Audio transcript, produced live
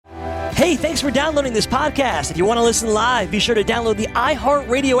Hey, thanks for downloading this podcast. If you want to listen live, be sure to download the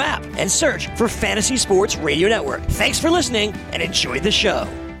iHeartRadio app and search for Fantasy Sports Radio Network. Thanks for listening and enjoy the show.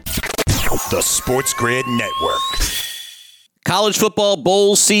 The Sports Grid Network. College football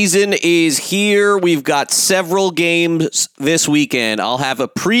bowl season is here. We've got several games this weekend. I'll have a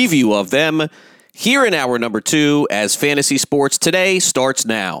preview of them here in hour number 2 as Fantasy Sports Today starts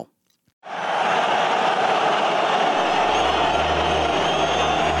now.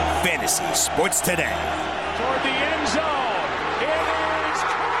 Fantasy Sports Today. Toward the end zone. It is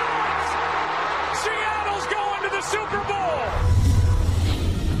caught. Seattle's going to the Super Bowl.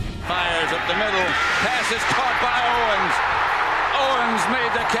 Fires up the middle. Pass is caught by Owens. Owens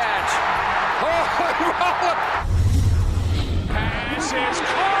made the catch. Pass is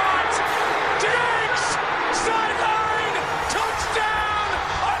caught. Diggs. Sideline. Touchdown.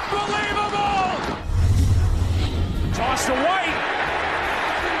 Unbelievable. Toss to White.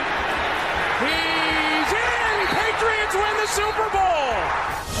 He's in! Patriots win the Super Bowl!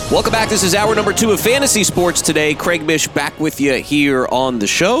 Welcome back. This is hour number 2 of Fantasy Sports Today. Craig Mish back with you here on the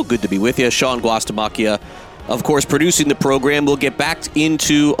show. Good to be with you. Sean Guastamacchia, of course, producing the program. We'll get back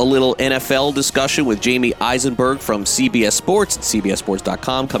into a little NFL discussion with Jamey Eisenberg from CBS Sports at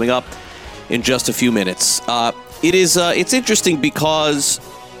cbssports.com coming up in just a few minutes. It's interesting because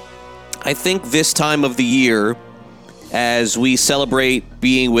I think this time of the year, as we celebrate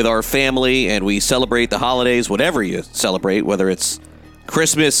being with our family and we celebrate the holidays, whatever you celebrate, whether it's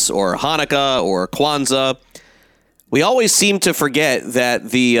Christmas or Hanukkah or Kwanzaa, we always seem to forget that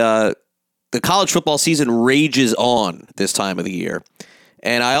the college football season rages on this time of the year.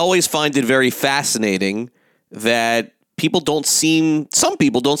 And I always find it very fascinating that some people don't seem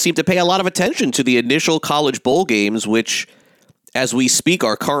to pay a lot of attention to the initial college bowl games, which, as we speak,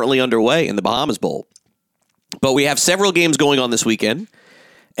 are currently underway in the Bahamas Bowl. But we have several games going on this weekend,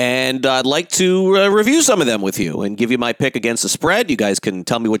 and I'd like to review some of them with you and give you my pick against the spread. You guys can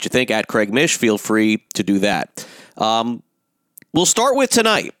tell me what you think at Craig Mish. Feel free to do that. We'll start with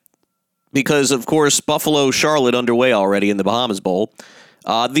tonight because, of course, Buffalo-Charlotte underway already in the Bahamas Bowl.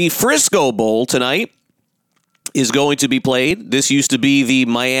 The Frisco Bowl tonight is going to be played. This used to be the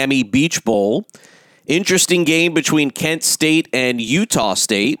Miami Beach Bowl. Interesting game between Kent State and Utah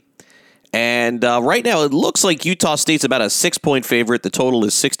State. And right now, it looks like Utah State's about a 6-point favorite. The total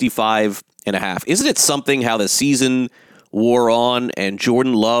is 65.5. Isn't it something how the season wore on and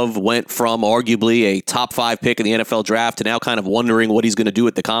Jordan Love went from arguably a top 5 pick in the NFL draft to now kind of wondering what he's going to do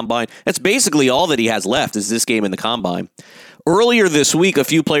at the Combine? That's basically all that he has left is this game in the Combine. Earlier this week, a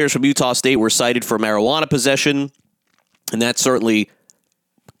few players from Utah State were cited for marijuana possession, and that certainly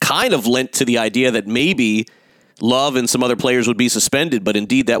kind of lent to the idea that maybe Love and some other players would be suspended, but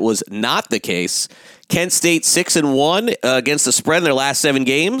indeed that was not the case. Kent State 6-1 against the spread in their last 7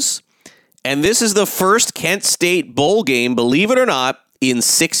 games, and this is the first Kent State bowl game, believe it or not, in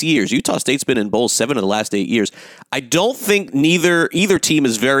 6 years. Utah State's been in bowls 7 of the last 8 years. I don't think either team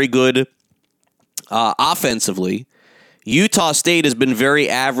is very good offensively. Utah State has been very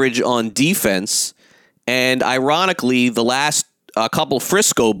average on defense, and ironically, the last a couple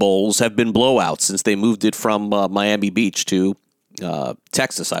Frisco Bowls have been blowouts since they moved it from Miami Beach to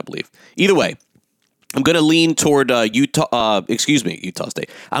Texas, I believe. Either way, I'm going to lean toward Utah State.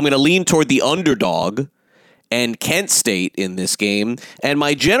 I'm going to lean toward the underdog and Kent State in this game. And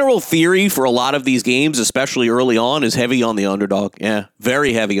my general theory for a lot of these games, especially early on, is heavy on the underdog. Yeah,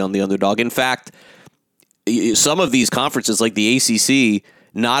 very heavy on the underdog. In fact, some of these conferences like the ACC,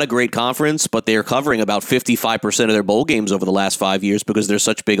 not a great conference, but they're covering about 55% of their bowl games over the last 5 years because they're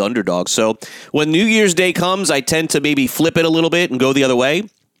such big underdogs. So when New Year's Day comes, I tend to maybe flip it a little bit and go the other way.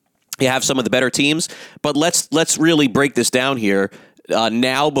 You have some of the better teams, but let's really break this down here.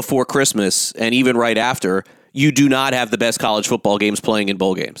 Now before Christmas and even right after, you do not have the best college football games playing in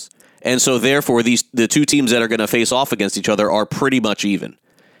bowl games. And so therefore, the two teams that are going to face off against each other are pretty much even.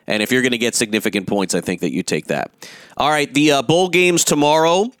 And if you're going to get significant points, I think that you take that. All right, the bowl games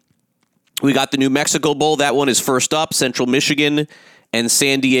tomorrow. We got the New Mexico Bowl. That one is first up, Central Michigan and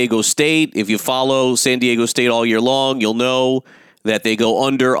San Diego State. If you follow San Diego State all year long, you'll know that they go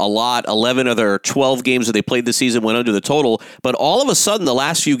under a lot. 11 of their 12 games that they played this season went under the total. But all of a sudden, the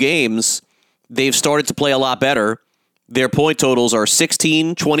last few games, they've started to play a lot better. Their point totals are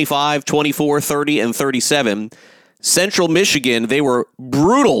 16, 25, 24, 30, and 37. Central Michigan, they were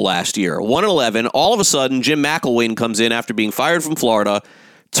brutal last year, 1-11. All of a sudden, Jim McElwain comes in after being fired from Florida,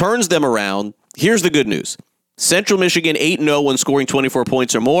 turns them around. Here's the good news. Central Michigan 8-0 when scoring 24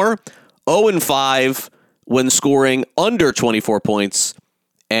 points or more, 0-5 when scoring under 24 points.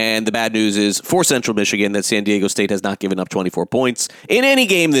 And the bad news is for Central Michigan that San Diego State has not given up 24 points in any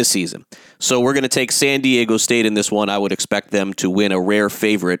game this season. So we're going to take San Diego State in this one. I would expect them to win, a rare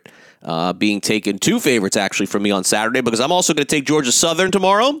favorite, being taken 2 favorites actually from me on Saturday, because I'm also going to take Georgia Southern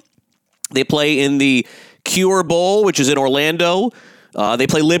tomorrow. They play in the Cure Bowl, which is in Orlando. They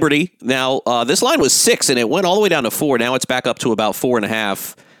play Liberty. Now, this line was 6, and it went all the way down to 4. Now it's back up to about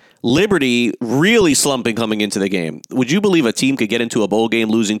 4.5. Liberty really slumping coming into the game. Would you believe a team could get into a bowl game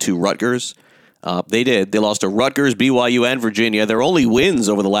losing to Rutgers? They did. They lost to Rutgers, BYU, and Virginia. Their only wins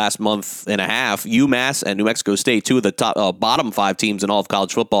over the last month and a half, UMass and New Mexico State, 2 of the top bottom 5 teams in all of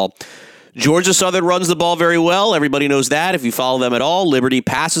college football. Georgia Southern runs the ball very well. Everybody knows that if you follow them at all. Liberty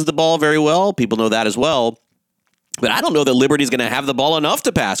passes the ball very well. People know that as well. But I don't know that Liberty's going to have the ball enough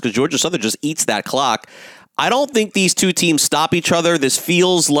to pass because Georgia Southern just eats that clock. I don't think these two teams stop each other. This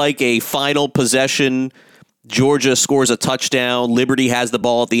feels like a final possession. Georgia scores a touchdown. Liberty has the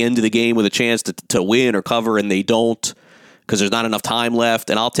ball at the end of the game with a chance to win or cover, and they don't because there's not enough time left.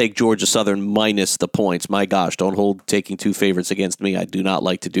 And I'll take Georgia Southern minus the points. My gosh, don't hold taking 2 favorites against me. I do not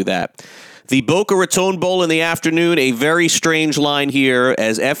like to do that. The Boca Raton Bowl in the afternoon, a very strange line here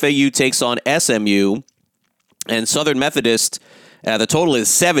as FAU takes on SMU. And Southern Methodist, the total is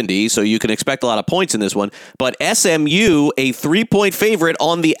 70, so you can expect a lot of points in this one. But SMU, a 3-point favorite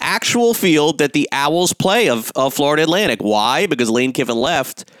on the actual field that the Owls play of Florida Atlantic. Why? Because Lane Kiffin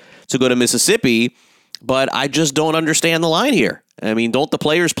left to go to Mississippi, but I just don't understand the line here. I mean, don't the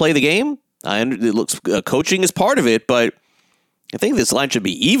players play the game? It looks coaching is part of it, but I think this line should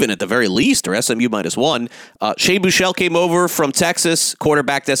be even at the very least, or SMU -1. Shea Buechele came over from Texas,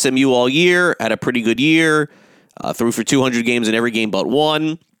 quarterbacked SMU all year, had a pretty good year. Threw for 200 games in every game but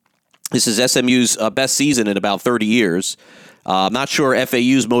one. This is SMU's best season in about 30 years. I'm not sure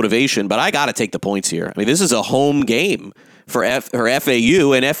FAU's motivation, but I got to take the points here. I mean, this is a home game for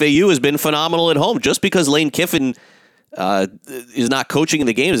FAU, and FAU has been phenomenal at home. Just because Lane Kiffin is not coaching in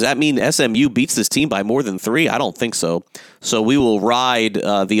the game, does that mean SMU beats this team by more than 3? I don't think so. So we will ride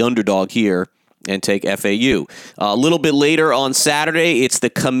the underdog here and take FAU. A little bit later on Saturday, it's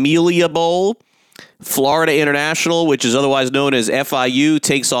the Camellia Bowl. Florida International, which is otherwise known as FIU,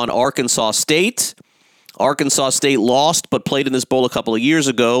 takes on Arkansas State. Arkansas State lost, but played in this bowl a couple of years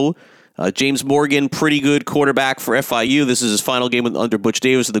ago. James Morgan, pretty good quarterback for FIU. This is his final game under Butch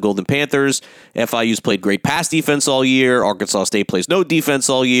Davis of the Golden Panthers. FIU's played great pass defense all year. Arkansas State plays no defense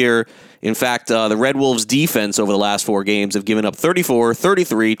all year. In fact, the Red Wolves' defense over the last 4 games have given up 34,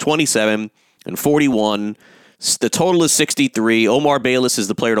 33, 27, and 41. The total is 63. Omar Bayless is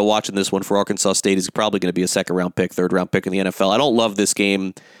the player to watch in this one for Arkansas State. He's probably going to be a 2nd-round pick, 3rd-round pick in the NFL. I don't love this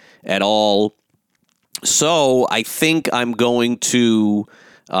game at all. So I think I'm going to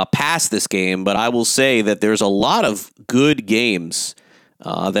pass this game, but I will say that there's a lot of good games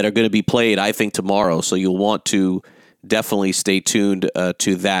that are going to be played, I think, tomorrow. So you'll want to definitely stay tuned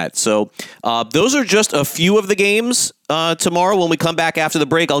to that. So those are just a few of the games tomorrow. When we come back after the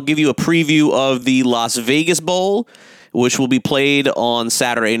break, I'll give you a preview of the Las Vegas Bowl, which will be played on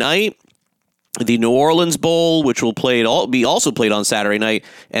Saturday night. The New Orleans Bowl, which will be also played on Saturday night.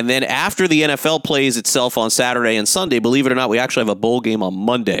 And then after the NFL plays itself on Saturday and Sunday, believe it or not, we actually have a bowl game on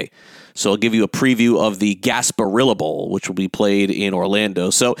Monday. So I'll give you a preview of the Gasparilla Bowl, which will be played in Orlando.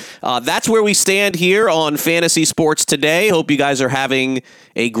 So that's where we stand here on Fantasy Sports Today. Hope you guys are having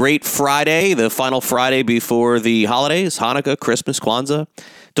a great Friday, the final Friday before the holidays, Hanukkah, Christmas, Kwanzaa.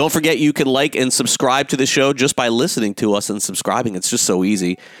 Don't forget you can like and subscribe to the show just by listening to us and subscribing. It's just so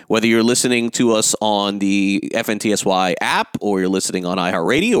easy. Whether you're listening to us on the FNTSY app or you're listening on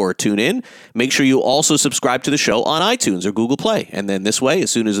iHeartRadio or TuneIn, make sure you also subscribe to the show on iTunes or Google Play. And then this way,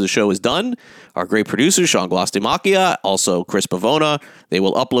 as soon as the show is done, our great producers, Sean Guastimacchia, also Chris Pavona, they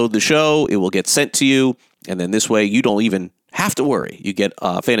will upload the show. It will get sent to you. And then this way, you don't even have to worry. You get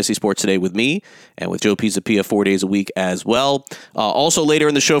Fantasy Sports Today with me and with Joe Pisapia 4 days a week as well. Also later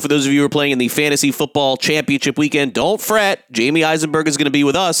in the show, for those of you who are playing in the Fantasy Football Championship weekend, don't fret. Jamey Eisenberg is going to be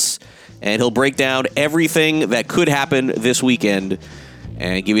with us, and he'll break down everything that could happen this weekend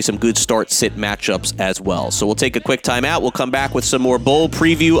and give you some good start-sit matchups as well. So we'll take a quick timeout. We'll come back with some more bowl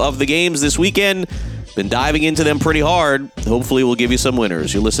preview of the games this weekend. Been diving into them pretty hard. Hopefully we'll give you some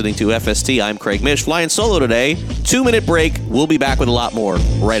winners. You're listening to FST. I'm Craig Mish, flying solo today. 2-minute break. We'll be back with a lot more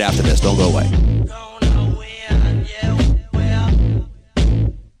right after this. Don't go away.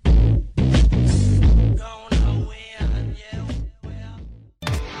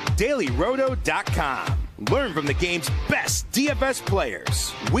 DailyRoto.com. Learn from the game's best DFS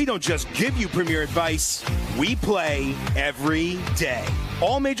players. We don't just give you premier advice, We play every day.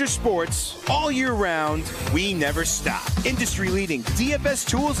 All major sports, all year round, we never stop. Industry-leading DFS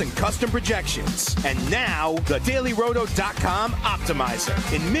tools and custom projections. And now, the DailyRoto.com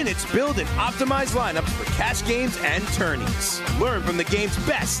Optimizer. In minutes, build and optimize lineups for cash games and tourneys. Learn from the game's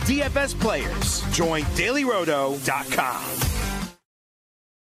best DFS players. Join DailyRoto.com.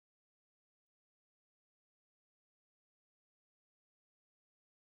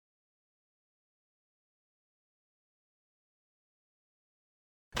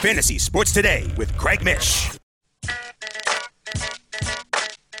 Fantasy Sports Today with Craig Mish.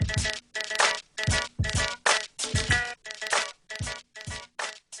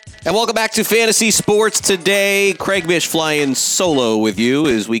 And welcome back to Fantasy Sports Today. Craig Mish flying solo with you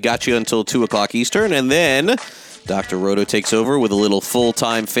as we got you until 2 o'clock Eastern. And then Dr. Roto takes over with a little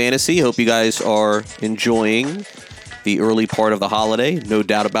full-time fantasy. Hope you guys are enjoying the early part of the holiday. No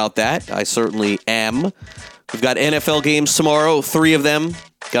doubt about that. I certainly am. We've got NFL games tomorrow, 3 of them.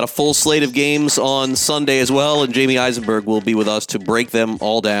 Got a full slate of games on Sunday as well, and Jamey Eisenberg will be with us to break them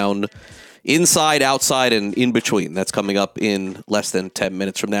all down inside, outside, and in between. That's coming up in less than 10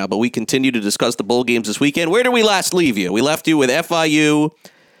 minutes from now. But we continue to discuss the bowl games this weekend. Where did we last leave you? We left you with FIU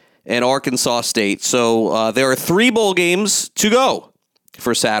and Arkansas State. So there are 3 bowl games to go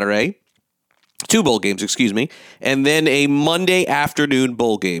for Saturday. 2 bowl games, excuse me. And then a Monday afternoon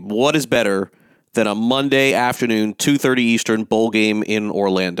bowl game. What is better than a Monday afternoon, 2:30 Eastern bowl game in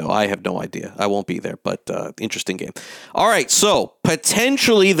Orlando? I have no idea. I won't be there, but interesting game. All right, so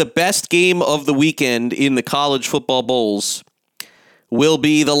potentially the best game of the weekend in the college football bowls will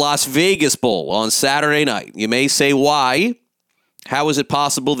be the Las Vegas Bowl on Saturday night. You may say, why? How is it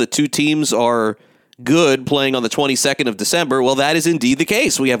possible that 2 teams are good playing on the 22nd of December? Well, that is indeed the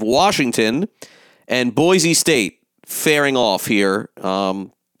case. We have Washington and Boise State faring off here.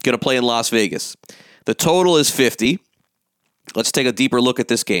 Going to play in Las Vegas. The total is 50. Let's take a deeper look at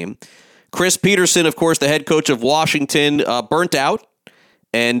this game. Chris Peterson, of course, the head coach of Washington, burnt out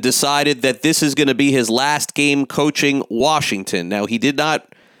and decided that this is going to be his last game coaching Washington. Now, he did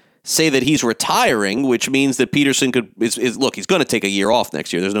not say that he's retiring, which means that Peterson look, he's going to take a year off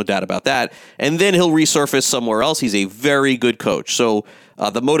next year. There's no doubt about that. And then he'll resurface somewhere else. He's a very good coach. So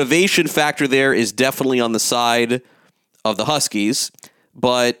the motivation factor there is definitely on the side of the Huskies.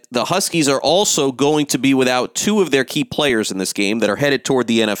 But the Huskies are also going to be without 2 of their key players in this game that are headed toward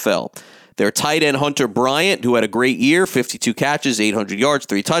the NFL. Their tight end Hunter Bryant, who had a great year, 52 catches, 800 yards,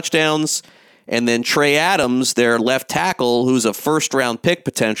 3 touchdowns. And then Trey Adams, their left tackle, who's a first-round pick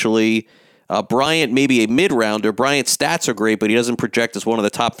potentially. Bryant maybe a mid-rounder. Bryant's stats are great, but he doesn't project as one of the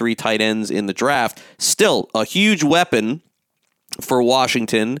top 3 tight ends in the draft. Still, a huge weapon for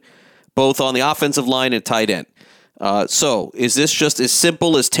Washington, both on the offensive line and tight end. So, is this just as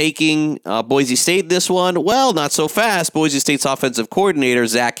simple as taking Boise State this one? Well, not so fast. Boise State's offensive coordinator,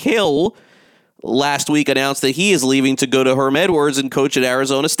 Zach Hill, last week announced that he is leaving to go to Herm Edwards and coach at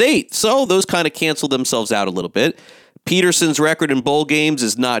Arizona State. So, those kind of cancel themselves out a little bit. Peterson's record in bowl games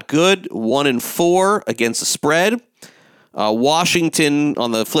is not good, 1-4 against the spread. Washington,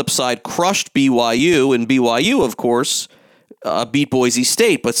 on the flip side, crushed BYU, and BYU, of course, beat Boise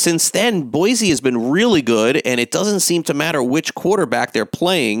State. But since then, Boise has been really good, and it doesn't seem to matter which quarterback they're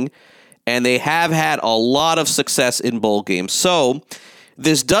playing, and they have had a lot of success in bowl games. So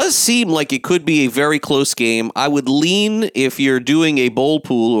this does seem like it could be a very close game. I would lean, if you're doing a bowl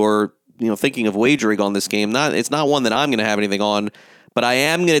pool or thinking of wagering on this game, it's not one that I'm going to have anything on, but I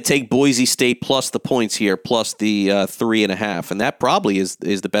am going to take Boise State plus the points here, plus the 3.5. And that probably is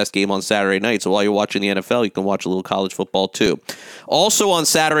the best game on Saturday night. So while you're watching the NFL, you can watch a little college football too. Also on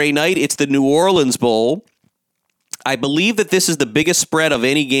Saturday night, it's the New Orleans Bowl. I believe that this is the biggest spread of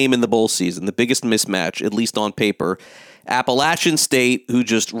any game in the bowl season, the biggest mismatch, at least on paper. Appalachian State, who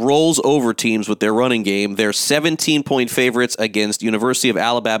just rolls over teams with their running game, they're 17-point favorites against University of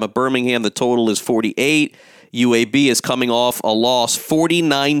Alabama Birmingham. The total is 48. UAB is coming off a loss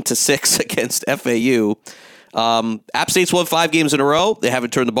 49-6 against FAU. App State's won 5 games in a row. They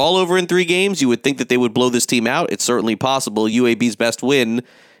haven't turned the ball over in 3 games. You would think that they would blow this team out. It's certainly possible. UAB's best win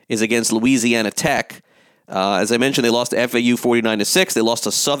is against Louisiana Tech. As I mentioned, they lost to FAU 49-6. They lost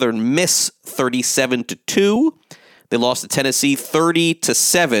to Southern Miss 37-2. They lost to Tennessee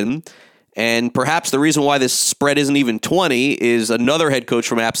 30-7. And perhaps the reason why this spread isn't even 20 is another head coach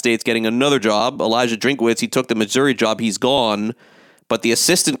from App State's getting another job. Elijah Drinkwitz, he took the Missouri job. He's gone. But the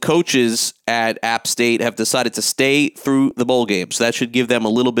assistant coaches at App State have decided to stay through the bowl game. So that should give them a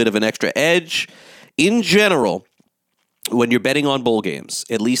little bit of an extra edge. In general, when you're betting on bowl games,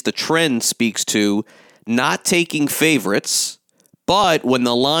 at least the trend speaks to not taking favorites, But when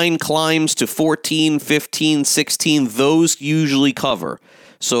the line climbs to 14, 15, 16, those usually cover.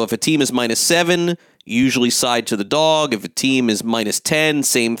 So if a team is -7, usually side to the dog. If a team is -10,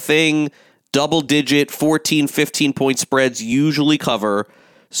 same thing. Double-digit 14, 15-point spreads usually cover.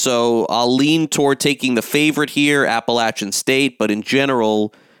 So I'll lean toward taking the favorite here, Appalachian State. But in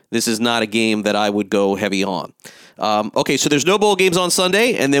general, this is not a game that I would go heavy on. Okay, so there's no bowl games on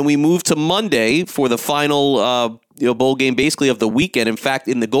Sunday, and then we move to Monday for the final bowl game basically of the weekend. In fact,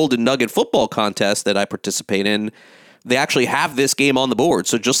 in the Golden Nugget football contest that I participate in, they actually have this game on the board.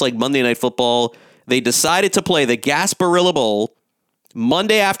 So just like Monday Night Football, they decided to play the Gasparilla Bowl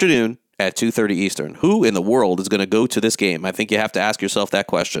Monday afternoon at 2:30 Eastern. Who in the world is going to go to this game? I think you have to ask yourself that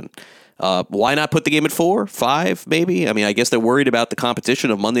question. Why not put the game at 4, 5, maybe? I mean, I guess they're worried about the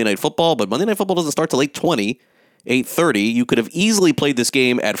competition of Monday Night Football, but Monday Night Football doesn't start till 8:20, 8:30. You could have easily played this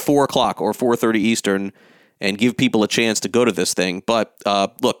game at 4 o'clock or 4:30 Eastern and give people a chance to go to this thing. But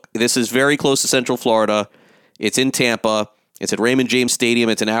look, this is very close to Central Florida. It's in Tampa. It's at Raymond James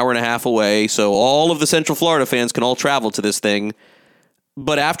Stadium. It's an hour and a half away. So all of the Central Florida fans can all travel to this thing.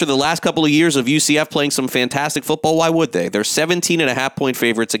 But after the last couple of years of UCF playing some fantastic football, why would they? They're 17.5-point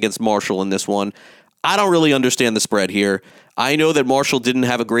favorites against Marshall in this one. I don't really understand the spread here. I know that Marshall didn't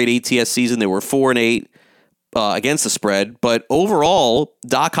have a great ATS season. They were 4-8 against the spread. But overall,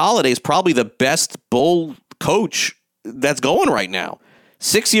 Doc Holliday is probably the best bowl coach that's going right now.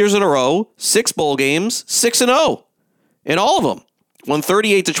 6 years in a row, 6 bowl games, 6-0 in all of them. Won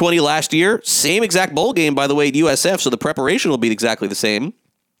 38-20 last year. Same exact bowl game, by the way, at USF, so the preparation will be exactly the same.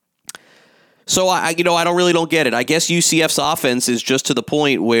 So, I don't get it. I guess UCF's offense is just to the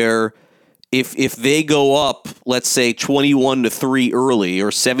point where if they go up, let's say 21-3 early or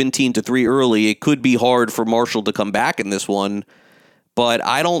 17-3 early, it could be hard for Marshall to come back in this one. But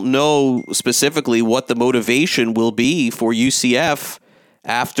I don't know specifically what the motivation will be for UCF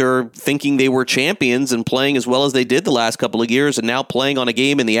after thinking they were champions and playing as well as they did the last couple of years and now playing on a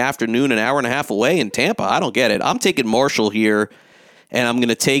game in the afternoon, an hour and a half away in Tampa. I don't get it. I'm taking Marshall here, and I'm going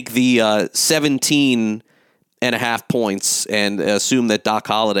to take the 17.5 points and assume that Doc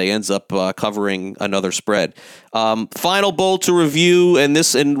Holliday ends up covering another spread. Final bowl to review, and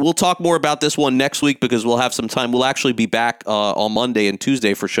we'll talk more about this one next week because we'll have some time. We'll actually be back on Monday and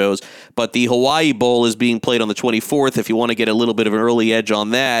Tuesday for shows, but the Hawaii Bowl is being played on the 24th. If you want to get a little bit of an early edge on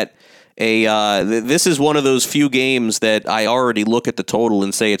that, this is one of those few games that I already look at the total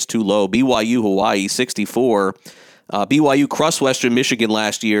and say it's too low. BYU Hawaii 64. BYU crushed Western Michigan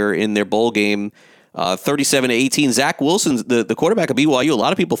last year in their bowl game. 37-18. Zach Wilson, the quarterback of BYU, a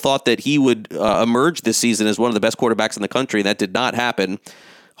lot of people thought that he would emerge this season as one of the best quarterbacks in the country. That did not happen.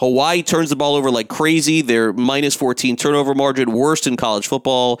 Hawaii turns the ball over like crazy. They're -14 turnover margin, worst in college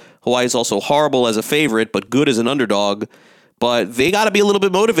football. Hawaii is also horrible as a favorite, but good as an underdog. But they got to be a little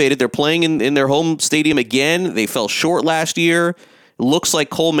bit motivated. They're playing in their home stadium again. They fell short last year. Looks like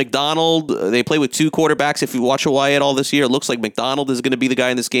Cole McDonald, they play with 2 quarterbacks. If you watch Hawaii at all this year, it looks like McDonald is going to be the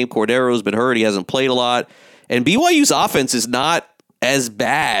guy in this game. Cordero's been hurt. He hasn't played a lot. And BYU's offense is not as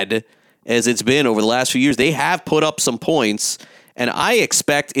bad as it's been over the last few years. They have put up some points. And I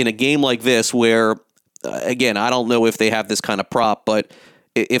expect in a game like this where, again, I don't know if they have this kind of prop, but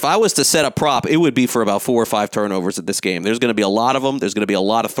if I was to set a prop, it would be for about 4 or 5 turnovers at this game. There's going to be a lot of them. There's going to be a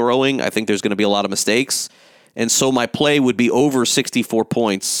lot of throwing. I think there's going to be a lot of mistakes. And so my play would be over 64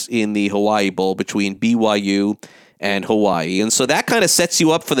 points in the Hawaii Bowl between BYU and Hawaii. And so that kind of sets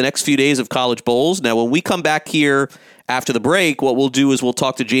you up for the next few days of college bowls. Now, when we come back here after the break, what we'll do is we'll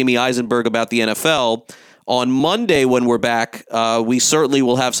talk to Jamey Eisenberg about the NFL. On Monday, when we're back, we certainly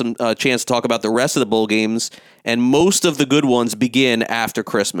will have some chance to talk about the rest of the bowl games. And most of the good ones begin after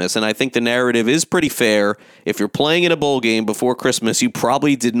Christmas. And I think the narrative is pretty fair. If you're playing in a bowl game before Christmas, you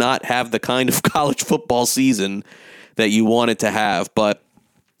probably did not have the kind of college football season that you wanted to have. But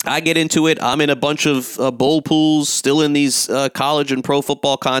I get into it. I'm in a bunch of bowl pools, still in these college and pro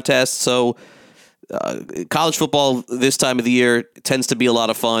football contests. So college football this time of the year tends to be a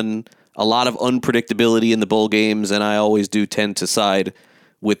lot of fun, a lot of unpredictability in the bowl games, and I always do tend to side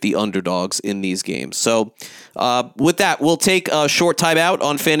with the underdogs in these games. So with that, we'll take a short time out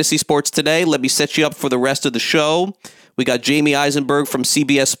on Fantasy Sports Today. Let me set you up for the rest of the show. We got Jamey Eisenberg from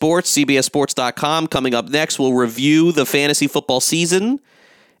CBS Sports, CBSSports.com. Coming up next, we'll review the fantasy football season.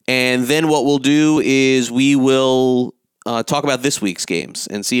 And then what we'll do is we will talk about this week's games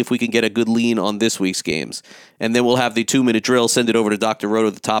and see if we can get a good lean on this week's games. And then we'll have the 2-minute drill, send it over to Dr. Roto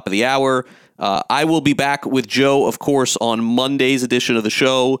at the top of the hour. I will be back with Joe, of course, on Monday's edition of the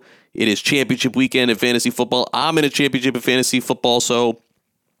show. It is championship weekend in fantasy football. I'm in a championship in fantasy football, so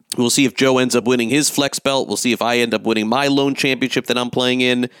We'll see if Joe ends up winning his flex belt. We'll see if I end up winning my lone championship that I'm playing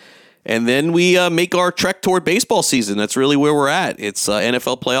in. And then we make our trek toward baseball season. That's really where we're at. It's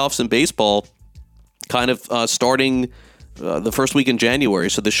NFL playoffs and baseball kind of starting the first week in January.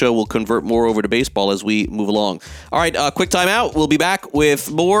 So the show will convert more over to baseball as we move along. All right, quick time out. We'll be back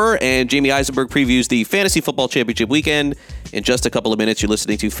with more. And Jamey Eisenberg previews the Fantasy Football Championship weekend in just a couple of minutes. You're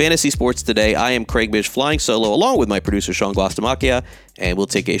listening to Fantasy Sports Today. I am Craig Mish, flying solo, along with my producer, Sean Guastamacchia. And we'll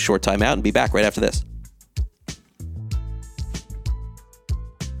take a short time out and be back right after this.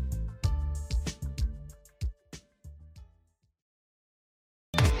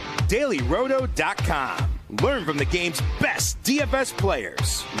 DailyRoto.com. Learn from the game's best DFS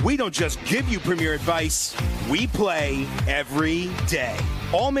players. We don't just give you premier advice, we play every day.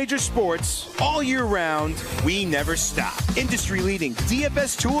 All major sports, all year round, we never stop. Industry-leading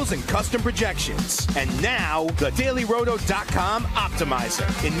DFS tools and custom projections. And now, the DailyRoto.com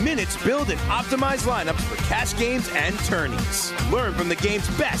Optimizer. In minutes, build and optimize lineups for cash games and tourneys. Learn from the game's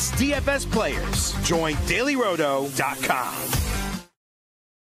best DFS players. Join DailyRoto.com.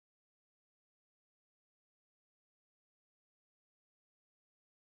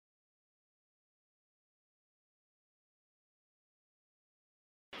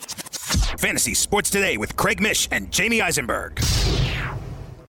 Fantasy Sports Today with Craig Mish and Jamey Eisenberg.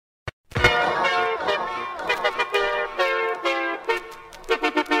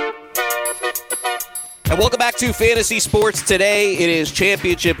 And welcome back to Fantasy Sports Today. It is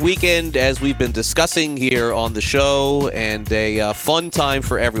championship weekend, as we've been discussing here on the show, and a fun time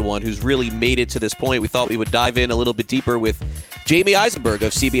for everyone who's really made it to this point. We thought we would dive in a little bit deeper with Jamey Eisenberg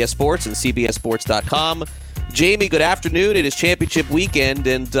of CBS Sports and CBSSports.com. Jamey, good afternoon. It is championship weekend,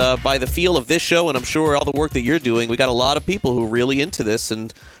 and by the feel of this show, and I'm sure all the work that you're doing, we got a lot of people who are really into this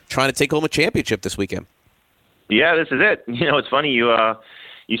and trying to take home a championship this weekend. Yeah, this is it. You know, it's funny. You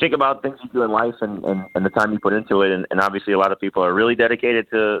think about things you do in life and the time you put into it, and obviously a lot of people are really dedicated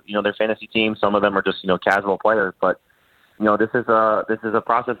to, you know, their fantasy team. Some of them are just, you know, casual players, but you know, this is a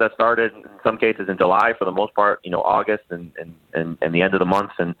process that started in some cases in July, for the most part, you know, August and the end of the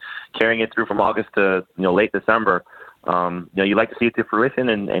month, and carrying it through from August to, you know, late December. You know, you like to see it to fruition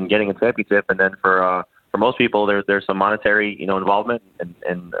and getting a championship, and then for most people, there's some monetary, you know, involvement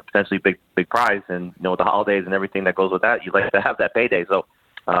and potentially big prize, and you know, with the holidays and everything that goes with that, you'd like to have that payday. So,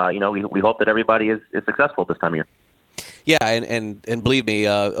 you know, we hope that everybody is successful this time of year. Yeah, and believe me,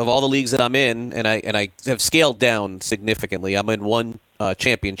 of all the leagues that I'm in, and I have scaled down significantly. I'm in one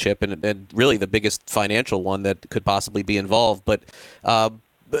championship, and really the biggest financial one that could possibly be involved. But I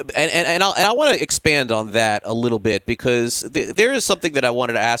want to expand on that a little bit, because there is something that I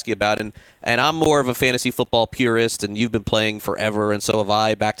wanted to ask you about, and I'm more of a fantasy football purist, and you've been playing forever, and so have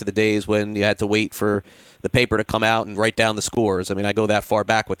I, back to the days when you had to wait for the paper to come out and write down the scores. I mean, I go that far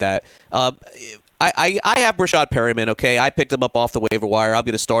back with that. I have Rashad Perryman, okay? I picked him up off the waiver wire. I'm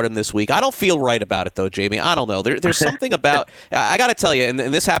going to start him this week. I don't feel right about it, though, Jamey. I don't know. There's something about – I got to tell you, and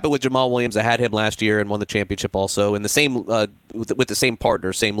this happened with Jamal Williams. I had him last year and won the championship also in the same with the same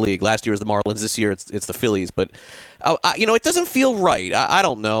partner, same league. Last year was the Marlins. This year it's the Phillies. But, you know, it doesn't feel right. I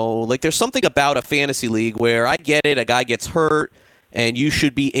don't know. Like, there's something about a fantasy league where I get it. A guy gets hurt, and you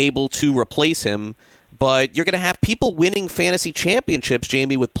should be able to replace him. But you're going to have people winning fantasy championships,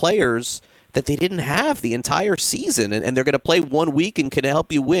 Jamey, with players – that they didn't have the entire season, and they're going to play 1 week and can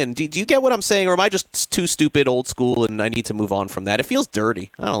help you win. Do you get what I'm saying, or am I just too stupid, old school, and I need to move on from that? It feels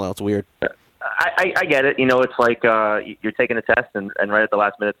dirty. I don't know. It's weird. I get it. You know, it's like you're taking a test, and right at the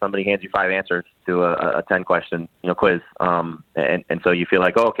last minute, somebody hands you 5 answers to a 10-question, you know, quiz, and so you feel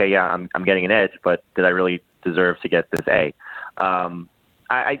like, oh, okay, yeah, I'm getting an edge, but did I really deserve to get this A?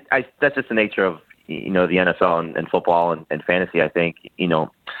 That's just the nature of, you know, the NFL and football and fantasy. I think, you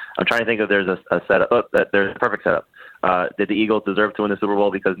know, I'm trying to think if there's a setup. There's a perfect setup. Did the Eagles deserve to win the Super Bowl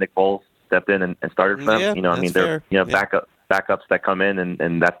because Nick Foles stepped in and started for them? Yeah, you know, I mean, they're backups that come in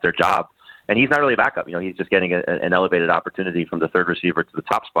and that's their job. And he's not really a backup. You know, he's just getting an elevated opportunity from the third receiver to the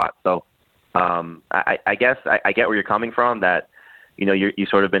top spot. So I guess I get where you're coming from, that, you know, you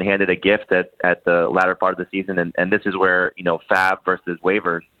sort of been handed a gift at the latter part of the season. And this is where, you know, fab versus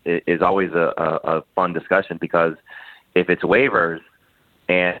waivers is always a fun discussion, because if it's waivers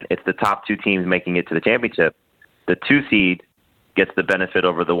and it's the top 2 teams making it to the championship, the 2 seed gets the benefit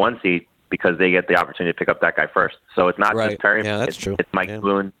over the 1 seed because they get the opportunity to pick up that guy first. So it's not just Perry. Yeah, that's true. It's Mike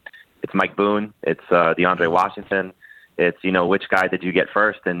Boone. It's Mike Boone. It's DeAndre Washington. It's, you know, which guy did you get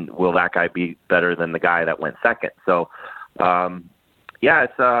first, and will that guy be better than the guy that went second? So, yeah,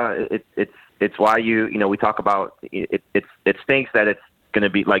 it's why you know, we talk about it stinks that it's going to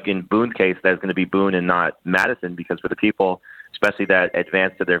be, like in Boone's case, that it's going to be Boone and not Madison, because for the people especially that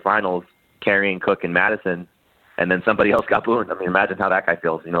advanced to their finals, carrying Cook and Madison, and then somebody else got booed. I mean, imagine how that guy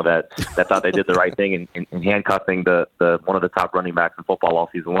feels, that thought they did the right thing in handcuffing the one of the top running backs in football all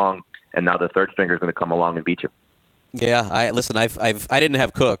season long, and now the third stringer is going to come along and beat you. Yeah, I didn't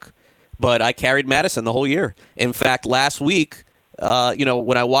have Cook, but I carried Madison the whole year. In fact, last week,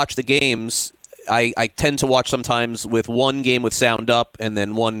 when I watch the games, I tend to watch sometimes with one game with sound up and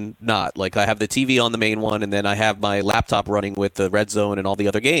then one not. Like I have the TV on the main one, and then I have my laptop running with the Red Zone and all the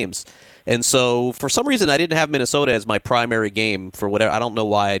other games. And so for some reason I didn't have Minnesota as my primary game for whatever. I don't know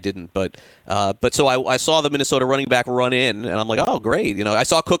why I didn't, but so I saw the Minnesota running back run in, and I'm like, oh, great. I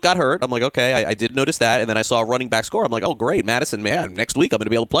saw Cook got hurt. I'm like, okay, I did notice that. And then I saw a running back score. I'm like, oh, great, Madison, man, next week I'm going to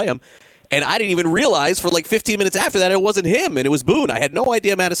be able to play him. And I didn't even realize for like 15 minutes after that it wasn't him, and it was Boone. I had no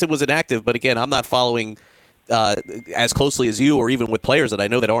idea Madison was inactive, but again, I'm not following as closely as you or even with players that I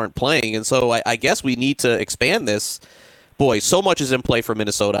know that aren't playing. And so I guess we need to expand this. Boy, so much is in play for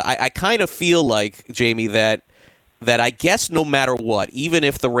Minnesota. I kind of feel like, Jamey, that I guess no matter what, even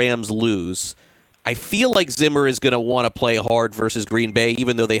if the Rams lose, I feel like Zimmer is going to want to play hard versus Green Bay,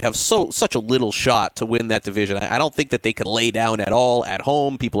 even though they have such a little shot to win that division. I don't think that they could lay down at all at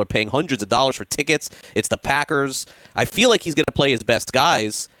home. People are paying hundreds of dollars for tickets. It's the Packers. I feel like he's going to play his best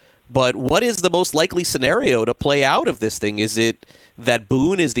guys, but what is the most likely scenario to play out of this thing? Is it that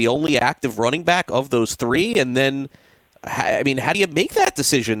Boone is the only active running back of those three, and then how do you make that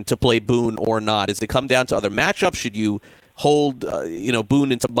decision to play Boone or not? Does it come down to other matchups? Should you hold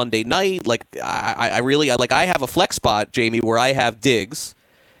Boone into Monday night? Like I have a flex spot, Jamey, where I have Diggs,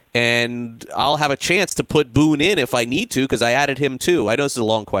 and I'll have a chance to put Boone in if I need to because I added him too. I know this is a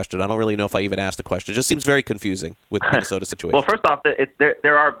long question. I don't really know if I even asked the question. It just seems very confusing with the Minnesota situation. Well, first off, they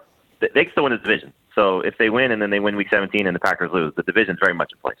can still win the division. So if they win and then they win Week 17 and the Packers lose, the division's very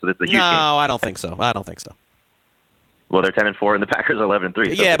much in play. So this is a huge game. No, I don't think so. Well, they're 10-4, and the Packers are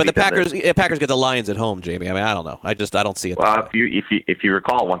 11-3. So yeah, but the Packers get the Lions at home, Jamey. I don't know. I don't see it. Well, if you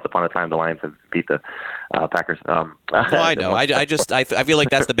recall, once upon a time, the Lions have beat the Packers. No, I know. I feel like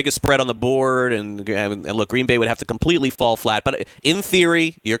that's the biggest spread on the board, and look, Green Bay would have to completely fall flat. But in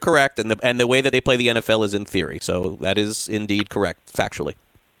theory, you're correct, and the way that they play the NFL is in theory. So that is indeed correct, factually.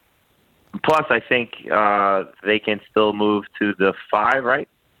 Plus, I think they can still move to the 5, right?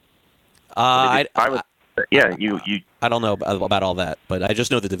 I don't know about all that, but I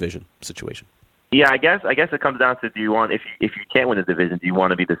just know the division situation. Yeah, I guess it comes down to, do you want, if you can't win the division, do you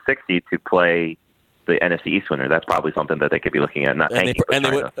want to be the 6th seed to play the NFC East winner? That's probably something that they could be looking at, not tanking.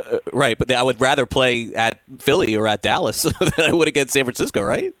 Right, but I would rather play at Philly or at Dallas than I would against San Francisco,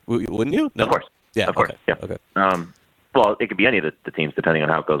 right? Wouldn't you? No? Of course. Yeah, of course. Okay. Yeah. Okay. Well, it could be any of the teams depending on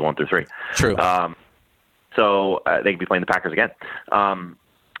how it goes 1 through 3. True. So they could be playing the Packers again.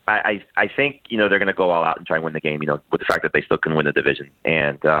 I think they're going to go all out and try and win the game. With the fact that they still can win the division,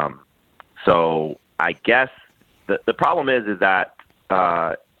 and so I guess the problem is that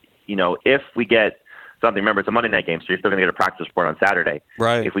if we get something, remember it's a Monday night game, so you're still going to get a practice report on Saturday.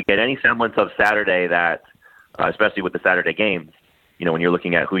 Right. If we get any semblance of Saturday that, especially with the Saturday games, when you're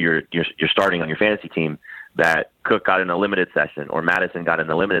looking at who you're starting on your fantasy team, that Cook got in a limited session or Madison got in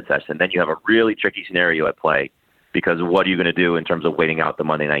a limited session, then you have a really tricky scenario at play. Because what are you going to do in terms of waiting out the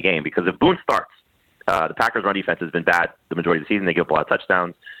Monday night game? Because if Boone starts, the Packers' run defense has been bad the majority of the season. They give up a lot of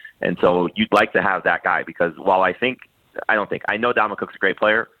touchdowns. And so you'd like to have that guy because while I know Dalvin Cook's a great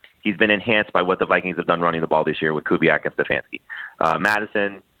player, he's been enhanced by what the Vikings have done running the ball this year with Kubiak and Stefanski.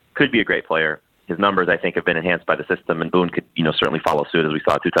 Madison could be a great player. His numbers, I think, have been enhanced by the system, and Boone could certainly follow suit, as we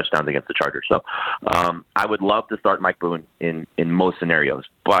saw 2 touchdowns against the Chargers. So I would love to start Mike Boone in most scenarios,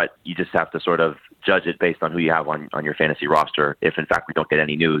 but you just have to sort of judge it based on who you have on your fantasy roster if, in fact, we don't get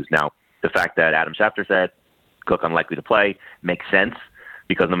any news. Now, the fact that Adam Schefter said Cook unlikely to play makes sense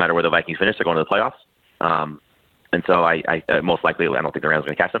because no matter where the Vikings finish, they're going to the playoffs. And so I most likely, I don't think the Rams are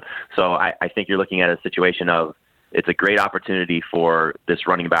going to catch them. So I think you're looking at a situation of it's a great opportunity for this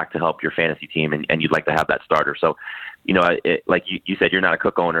running back to help your fantasy team, and you'd like to have that starter. So, like you said, you're not a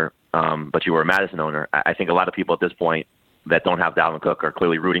Cook owner, but you were a Madison owner. I think a lot of people at this point that don't have Dalvin Cook are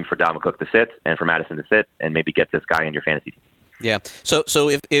clearly rooting for Dalvin Cook to sit and for Madison to sit and maybe get this guy in your fantasy team. Yeah. So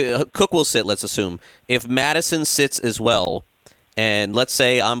if Cook will sit, let's assume. If Madison sits as well, and let's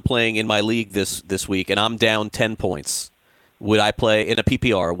say I'm playing in my league this week and I'm down 10 points, would I play in a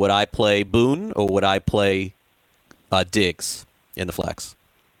PPR? Would I play Boone or would I play Diggs in the flex?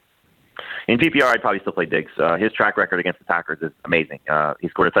 In PPR, I'd probably still play Diggs. His track record against the Packers is amazing. He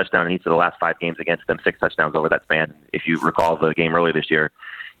scored a touchdown in each of the last 5 games against them, 6 touchdowns over that span. If you recall the game earlier this year,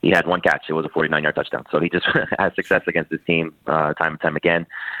 he had 1 catch. It was a 49-yard touchdown. So he just has success against his team time and time again.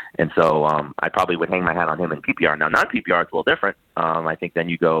 And so I probably would hang my hat on him in PPR. Now, non-PPR, it's a little different. I think then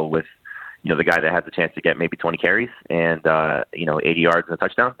you go with the guy that has a chance to get maybe 20 carries and 80 yards and a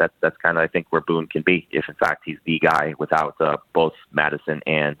touchdown. That's kind of, I think, where Boone can be if, in fact, he's the guy without both Madison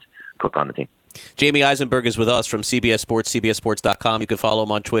and Cook on the team. Jamey Eisenberg is with us from CBS Sports, CBSSports.com. You can follow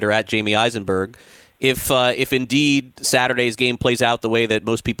him on Twitter at Jamey Eisenberg. If indeed Saturday's game plays out the way that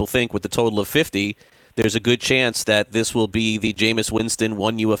most people think with the total of 50, there's a good chance that this will be the Jameis Winston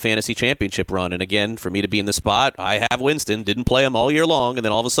won you a fantasy championship run. And again, for me to be in the spot, I have Winston, didn't play him all year long, and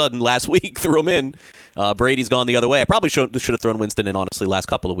then all of a sudden last week threw him in. Brady's gone the other way. I probably should have thrown Winston in, honestly, last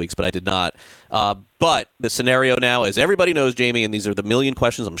couple of weeks, but I did not. But the scenario now, as everybody knows, Jamey, and these are the million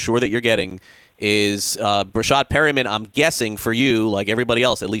questions I'm sure that you're getting, is Brashad Perryman, I'm guessing for you, like everybody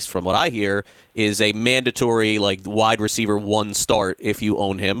else, at least from what I hear, is a mandatory wide receiver 1 start if you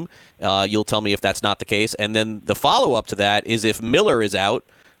own him. You'll tell me if that's not the case. And then the follow-up to that is if Miller is out,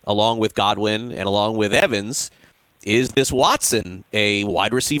 along with Godwin and along with Evans, is this Watson a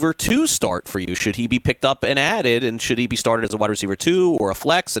wide receiver 2 start for you? Should he be picked up and added, and should he be started as a wide receiver 2 or a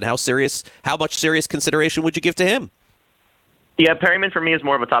flex? And how much serious consideration would you give to him? Yeah, Perryman for me is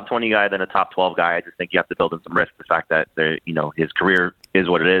more of a top 20 guy than a top 12 guy. I just think you have to build in some risk. The fact that his career is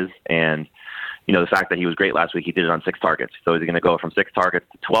what it is, and the fact that he was great last week, he did it on 6 targets. So is he going to go from 6 targets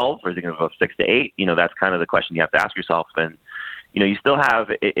to 12, or is he going to go 6 to 8? That's kind of the question you have to ask yourself. And you still have.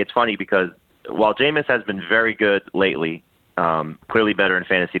 It's funny because while Jameis has been very good lately, clearly better in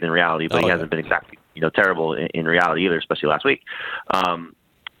fantasy than reality, but he hasn't been exactly terrible in reality either, especially last week.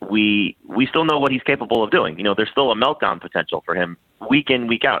 We still know what he's capable of doing. There's still a meltdown potential for him week in,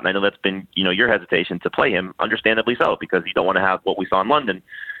 week out. And I know that's been, your hesitation to play him, understandably so, because you don't want to have what we saw in London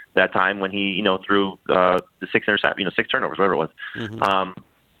that time when he, threw the 6 turnovers, whatever it was. Mm-hmm.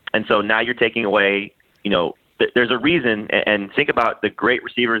 And so now you're taking away, there's a reason, and think about the great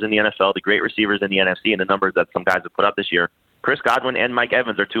receivers in the NFL, the great receivers in the NFC, and the numbers that some guys have put up this year. Chris Godwin and Mike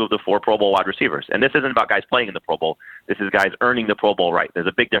Evans are 2 of the 4 Pro Bowl wide receivers. And this isn't about guys playing in the Pro Bowl. This is guys earning the Pro Bowl right. There's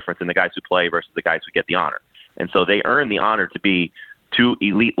a big difference in the guys who play versus the guys who get the honor. And so they earn the honor to be 2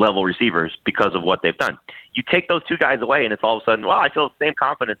 elite-level receivers because of what they've done. You take those 2 guys away, and it's all of a sudden, I feel the same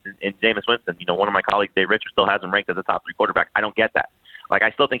confidence in Jameis Winston. One of my colleagues, Dave Richards, still has him ranked as a top 3 quarterback. I don't get that.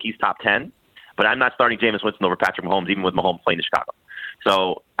 I still think he's top 10, but I'm not starting Jameis Winston over Patrick Mahomes, even with Mahomes playing in Chicago.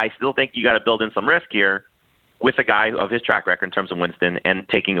 So I still think you got to build in some risk here with a guy of his track record in terms of Winston and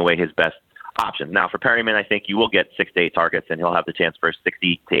taking away his best option. Now, for Perryman, I think you will get 6 to 8 targets, and he'll have the chance for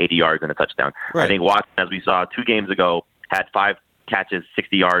 60 to 80 yards and a touchdown. Right. I think Watson, as we saw 2 games ago, had 5 catches,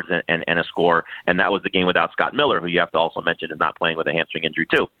 60 yards, and a score, and that was the game without Scott Miller, who you have to also mention is not playing with a hamstring injury,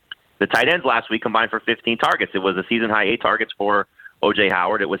 too. The tight ends last week combined for 15 targets. It was a season-high 8 targets for O.J.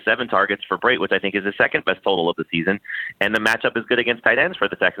 Howard. It was 7 targets for Brate, which I think is the second-best total of the season, and the matchup is good against tight ends for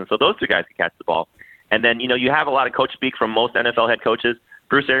the Texans, so those 2 guys can catch the ball. And then, you have a lot of coach speak from most NFL head coaches.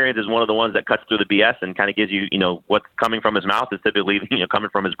 Bruce Arians is one of the ones that cuts through the BS and kind of gives you, what's coming from his mouth is typically, coming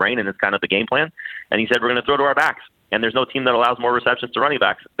from his brain, and it's kind of the game plan. And he said, we're going to throw to our backs. And there's no team that allows more receptions to running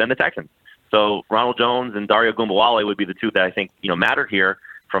backs than the Texans. So Ronald Jones and Dario Gumbawale would be the 2 that I think, matter here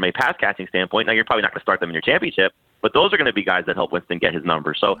from a pass catching standpoint. Now, you're probably not going to start them in your championship, but those are going to be guys that help Winston get his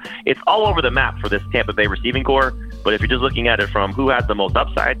numbers. So it's all over the map for this Tampa Bay receiving core. But if you're just looking at it from who has the most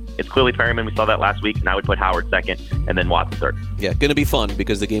upside, it's clearly Perryman. We saw that last week, and I would put Howard second and then Watson third. Yeah, going to be fun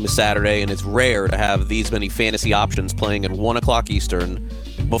because the game is Saturday, and it's rare to have these many fantasy options playing at 1 o'clock Eastern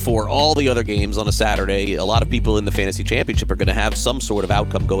before all the other games on a Saturday. A lot of people in the fantasy championship are going to have some sort of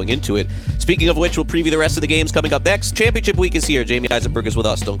outcome going into it. Speaking of which, we'll preview the rest of the games coming up next. Championship week is here. Jamey Eisenberg is with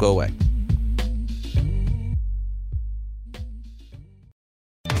us. Don't go away.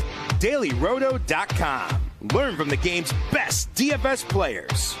 DailyRoto.com. Learn from the game's best DFS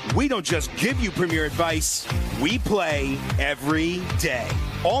players. We don't just give you premier advice, we play every day.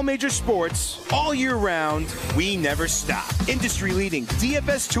 All major sports, all year round, we never stop. Industry-leading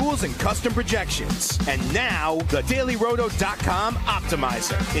DFS tools and custom projections. And now, the DailyRoto.com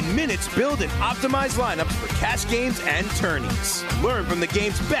Optimizer. In minutes, build and optimize lineups for cash games and tourneys. Learn from the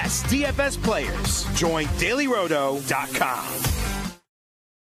game's best DFS players. Join DailyRoto.com.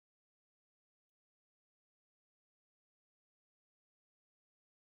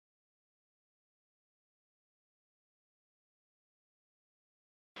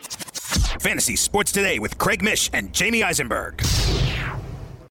 Fantasy Sports Today with Craig Mish and Jamey Eisenberg.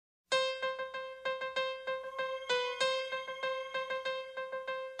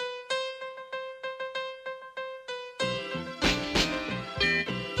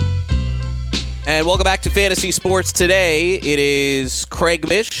 And welcome back to Fantasy Sports Today. It is Craig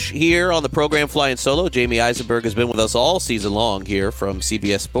Mish here on the program Flying Solo. Jamey Eisenberg has been with us all season long here from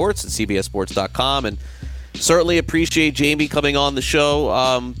CBS Sports and CBSSports.com, and certainly appreciate Jamey coming on the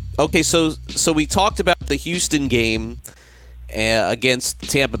show. Okay, so we talked about the Houston game against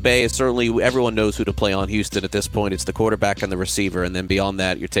Tampa Bay. Certainly everyone knows who to play on Houston at this point. It's the quarterback and the receiver, and then beyond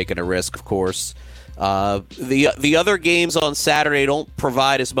that, you're taking a risk, of course. The other games on Saturday don't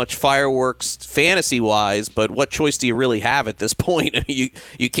provide as much fireworks fantasy-wise, but what choice do you really have at this point? I mean,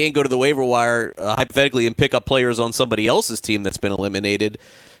 you can't go to the waiver wire, hypothetically, and pick up players on somebody else's team that's been eliminated.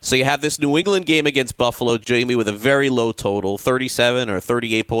 So you have this New England game against Buffalo, Jamey, with a very low total, 37 or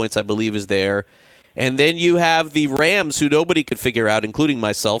 38 points, I believe, is there. And then you have the Rams, who nobody could figure out, including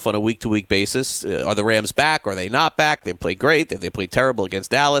myself, on a week-to-week basis. Are the Rams back? Are they not back? They played great. They played terrible against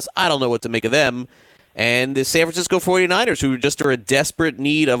Dallas. I don't know what to make of them. And the San Francisco 49ers, who just are in desperate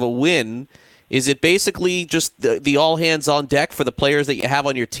need of a win. Is it basically just the all-hands-on-deck for the players that you have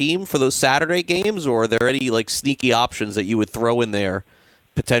on your team for those Saturday games, or are there any sneaky options that you would throw in there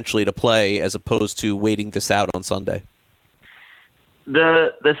potentially to play as opposed to waiting this out on Sunday?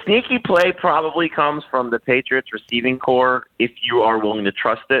 The sneaky play probably comes from the Patriots receiving core if you are willing to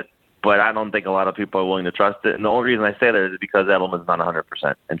trust it, but I don't think a lot of people are willing to trust it. And the only reason I say that is because Edelman's not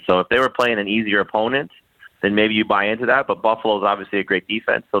 100%. And so if they were playing an easier opponent, then maybe you buy into that. But Buffalo is obviously a great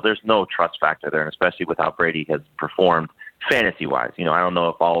defense, so there's no trust factor there, and especially with how Brady has performed fantasy-wise. I don't know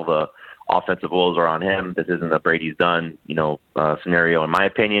if all the offensive woes are on him. This isn't a Brady's done, scenario in my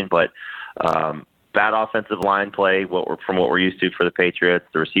opinion, but bad offensive line play from what we're used to for the Patriots.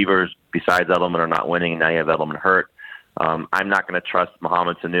 The receivers, besides Edelman, are not winning, and now you have Edelman hurt. I'm not going to trust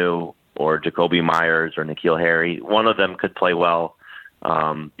Mohamed Sanu or Jacoby Myers or N'Keal Harry. One of them could play well.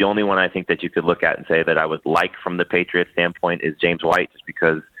 The only one I think that you could look at and say that I would like from the Patriots standpoint is James White, just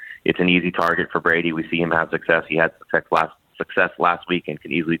because it's an easy target for Brady. We see him have success. He had success last week and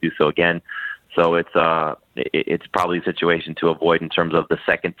can easily do so again. So it's probably a situation to avoid in terms of the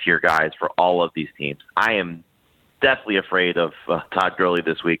second-tier guys for all of these teams. I am definitely afraid of Todd Gurley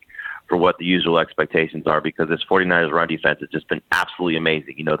this week for what the usual expectations are, because this 49ers run defense has just been absolutely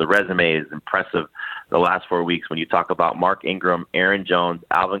amazing. The resume is impressive the last 4 weeks when you talk about Mark Ingram, Aaron Jones,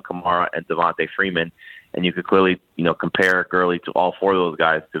 Alvin Kamara, and Devontae Freeman, and you could clearly compare Gurley to all four of those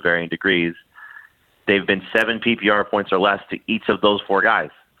guys to varying degrees. They've been 7 PPR points or less to each of those four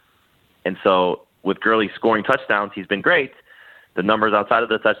guys. And so with Gurley scoring touchdowns, he's been great. The numbers outside of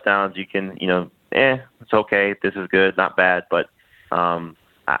the touchdowns, you can, it's okay. This is good, not bad. But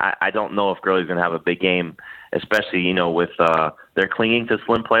I don't know if Gurley's going to have a big game, especially, with they're clinging to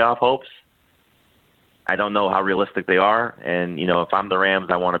slim playoff hopes. I don't know how realistic they are. And, if I'm the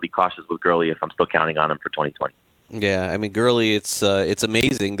Rams, I want to be cautious with Gurley if I'm still counting on him for 2020. Yeah, I mean, Gurley, it's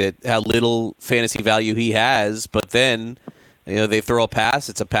amazing that how little fantasy value he has, but then they throw a pass,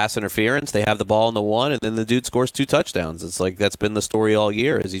 it's a pass interference, they have the ball in the one, and then the dude scores 2 touchdowns. It's like that's been the story all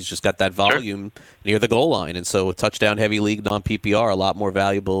year, is he's just got that volume near the goal line. And so a touchdown-heavy league non-PPR, a lot more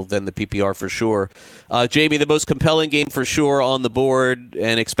valuable than the PPR for sure. Jamey, the most compelling game for sure on the board,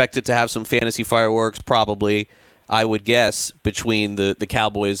 and expected to have some fantasy fireworks probably, I would guess, between the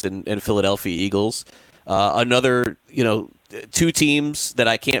Cowboys and Philadelphia Eagles. Another, 2 teams that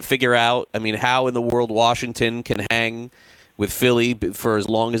I can't figure out. I mean, how in the world Washington can hang with Philly for as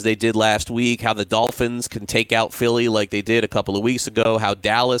long as they did last week, how the Dolphins can take out Philly like they did a couple of weeks ago, how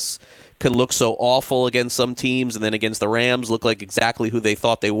Dallas can look so awful against some teams and then against the Rams look like exactly who they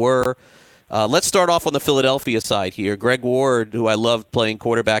thought they were. Let's start off on the Philadelphia side here. Greg Ward, who I loved playing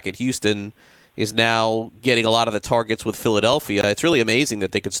quarterback at Houston, is now getting a lot of the targets with Philadelphia. It's really amazing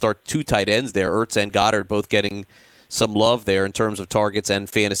that they could start 2 tight ends there, Ertz and Goddard, both getting some love there in terms of targets and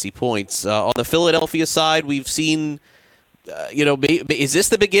fantasy points. On the Philadelphia side, we've seen, is this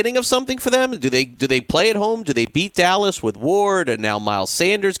the beginning of something for them? Do they play at home? Do they beat Dallas with Ward and now Miles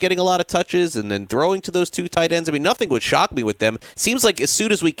Sanders getting a lot of touches and then throwing to those 2 tight ends? I mean, nothing would shock me with them. Seems like as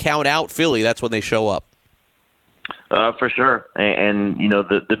soon as we count out Philly, that's when they show up. For sure. And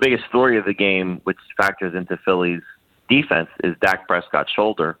the biggest story of the game, which factors into Philly's defense, is Dak Prescott's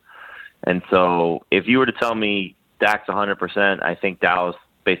shoulder. And so if you were to tell me Dak's 100%, I think Dallas,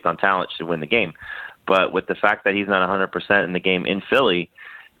 based on talent, should win the game. But with the fact that he's not 100% in the game in Philly,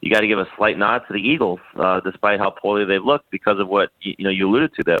 you got to give a slight nod to the Eagles, despite how poorly they've looked, because of what you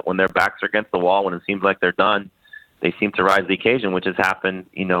alluded to, that when their backs are against the wall, when it seems like they're done, they seem to rise to the occasion, which has happened,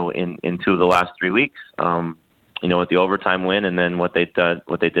 in 2 of the last 3 weeks. With the overtime win and then what they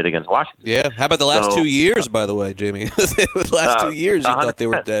did against Washington. Yeah. How about the last 2 years, by the way, Jamey? The last 2 years, you thought they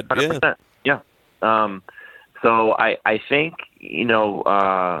were dead. 100%. Yeah. So I think,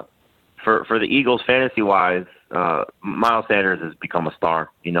 for the Eagles, fantasy-wise, Miles Sanders has become a star,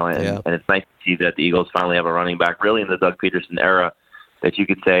 and it's nice to see that the Eagles finally have a running back, really in the Doug Peterson era, that you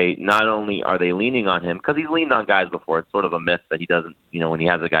could say not only are they leaning on him, because he's leaned on guys before. It's sort of a myth that he doesn't, when he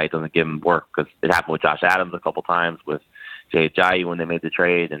has a guy, he doesn't give him work, because it happened with Josh Adams a couple times, with Jay Ajayi when they made the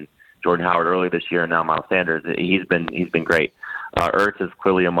trade, and Jordan Howard earlier this year, and now Miles Sanders. He's been great. Ertz is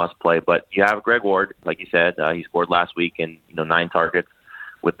clearly a must-play, but you have Greg Ward, like you said. He scored last week and 9 targets.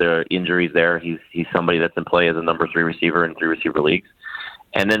 With the injuries there, he's somebody that's in play as a number 3 receiver in 3 receiver leagues.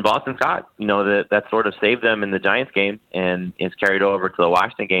 And then Boston Scott, that sort of saved them in the Giants game, and it's carried over to the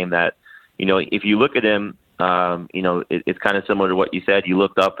Washington game. That if you look at him, it's kind of similar to what you said. You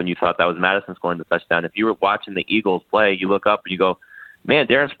looked up and you thought that was Madison scoring the touchdown. If you were watching the Eagles play, you look up and you go, "Man,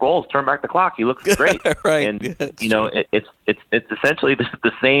 Darren Sproles turned back the clock. He looks great." Right. And it's essentially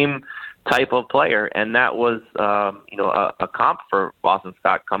the same type of player, and that was a comp for Boston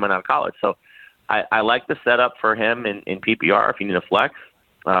Scott coming out of college. So I like the setup for him in PPR if you need a flex,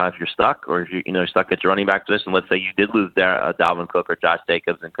 if you're stuck, or if you're stuck at your running back position. Let's say you did lose Dalvin Cook or Josh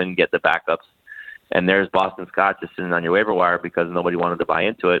Jacobs and couldn't get the backups, and there's Boston Scott just sitting on your waiver wire because nobody wanted to buy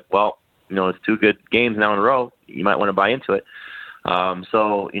into it. Well, it's 2 good games now in a row. You might want to buy into it.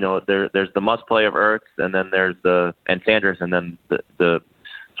 So there's the must play of Ertz, and then there's and Sanders, and then the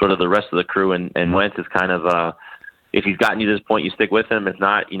sort of the rest of the crew, and Wentz is kind of if he's gotten you to this point, you stick with him. If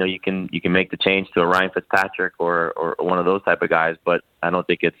not, you can make the change to a Ryan Fitzpatrick or one of those type of guys. But I don't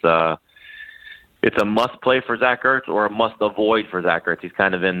think it's a must play for Zach Ertz or a must avoid for Zach Ertz. He's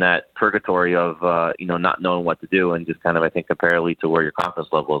kind of in that purgatory of not knowing what to do, and just kind of, I think, comparably to where your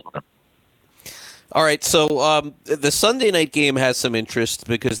confidence level is with him. All right, so the Sunday night game has some interest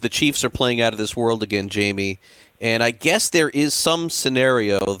because the Chiefs are playing out of this world again, Jamey. And I guess there is some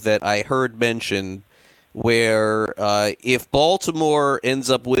scenario that I heard mentioned where if Baltimore ends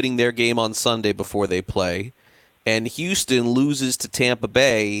up winning their game on Sunday before they play and Houston loses to Tampa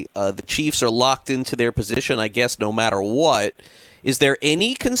Bay, the Chiefs are locked into their position, I guess, no matter what. Is there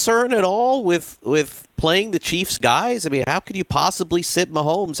any concern at all with playing the Chiefs guys? I mean, how could you possibly sit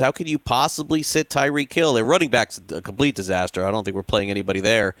Mahomes? How could you possibly sit Tyreek Hill? Their running back's a complete disaster. I don't think we're playing anybody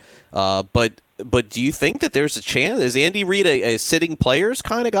there. But do you think that there's a chance? Is Andy Reid a sitting players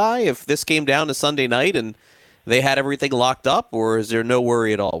kind of guy if this came down to Sunday night and they had everything locked up, or is there no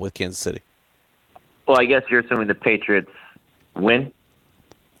worry at all with Kansas City? Well, I guess you're assuming the Patriots win.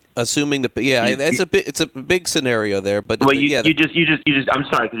 Assuming it's a big scenario there, but well, you just I'm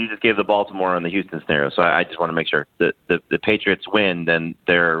sorry because you just gave the Baltimore and the Houston scenario, so I just want to make sure that the Patriots win, then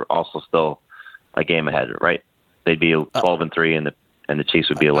they're also still a game ahead, right? They'd be 12-3, and the Chiefs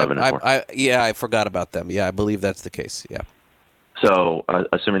would be 11-4. I forgot about them. Yeah, I believe that's the case. Yeah. So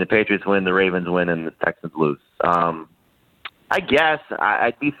assuming the Patriots win, the Ravens win, and the Texans lose. I guess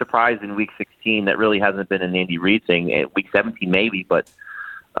I'd be surprised in Week 16. That really hasn't been an Andy Reid thing. Week 17 maybe, but.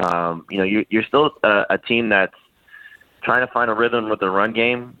 You're still a team that's trying to find a rhythm with the run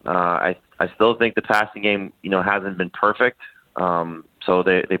game. I still think the passing game, hasn't been perfect. So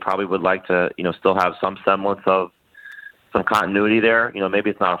they probably would like to, still have some semblance of some continuity there. Maybe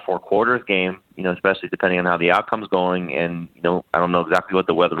it's not a 4 quarters game, especially depending on how the outcome's going. And, I don't know exactly what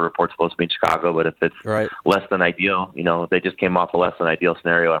the weather report's supposed to be in Chicago, but if it's less than ideal, they just came off a less than ideal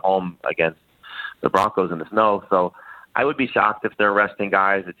scenario at home against the Broncos in the snow. So I would be shocked if they're resting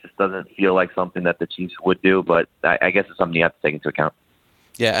guys. It just doesn't feel like something that the Chiefs would do, but I guess it's something you have to take into account.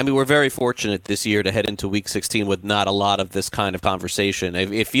 Yeah, I mean, we're very fortunate this year to head into Week 16 with not a lot of this kind of conversation.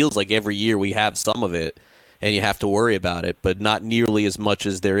 It feels like every year we have some of it, and you have to worry about it, but not nearly as much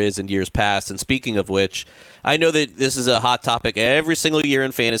as there is in years past. And speaking of which, I know that this is a hot topic every single year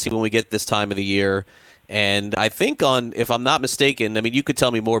in fantasy when we get this time of the year. And I think if I'm not mistaken, I mean, you could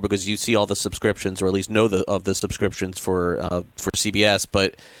tell me more because you see all the subscriptions, or at least know of the subscriptions for CBS.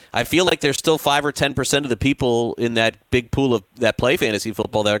 But I feel like there's still 5 or 10% of the people in that big pool of that play fantasy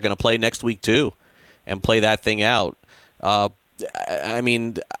football that are going to play next week too, and play that thing out. I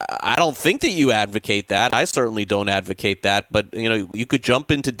mean, I don't think that you advocate that. I certainly don't advocate that. But you could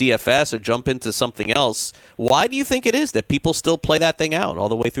jump into DFS or jump into something else. Why do you think it is that people still play that thing out all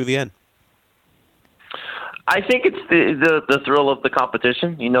the way through the end? I think it's the thrill of the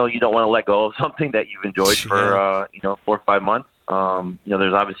competition. You don't want to let go of something that you've enjoyed for 4 or 5 months.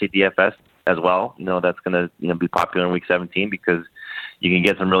 There's obviously DFS as well. That's going to be popular in Week 17 because you can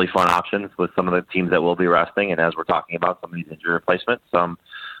get some really fun options with some of the teams that will be resting, and as we're talking about, some of these injury replacements.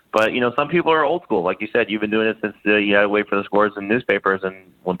 But some people are old school, like you said. You've been doing it since you had to wait for the scores in newspapers, and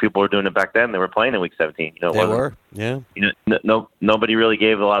when people were doing it back then, they were playing in Week 17. They were, yeah. Nobody really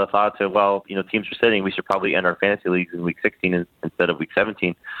gave a lot of thought to, teams are sitting. We should probably end our fantasy leagues in Week 16 instead of Week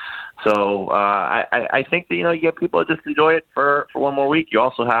 17. So I think that, you get people to just enjoy it for one more week. You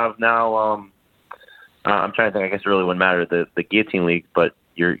also have now, I'm trying to think, I guess it really wouldn't matter, the Guillotine League, but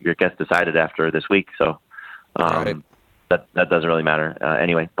your gets decided after this week. So Right. that doesn't really matter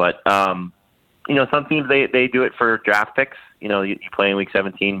anyway. But, some teams, they do it for draft picks. You play in week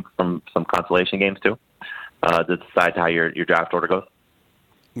 17 from some consolation games too. To decide how your draft order goes.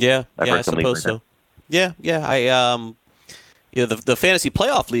 Yeah, I've I heard some leagues suppose like so. Yeah. The fantasy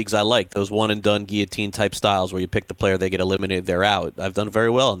playoff leagues I like, those one and done guillotine type styles where you pick the player, they get eliminated, they're out. I've done very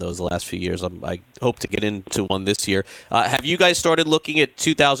well in those the last few years. I hope to get into one this year. Have you guys started looking at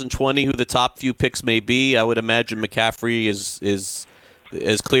 2020, who the top few picks may be? I would imagine McCaffrey is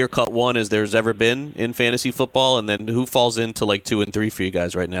as clear-cut one as there's ever been in fantasy football, and then who falls into like 2 and 3 for you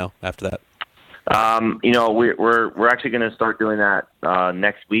guys right now after that? We're actually going to start doing that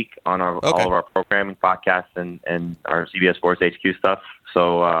next week on all of our programming podcasts and our CBS Sports HQ stuff.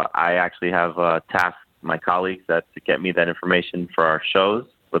 So I actually have tasked my colleagues to get me that information for our shows,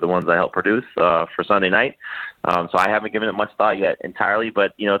 for the ones I help produce for Sunday night. So I haven't given it much thought yet entirely,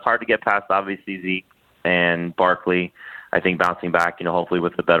 but it's hard to get past obviously Zeke and Barkley. I think bouncing back, hopefully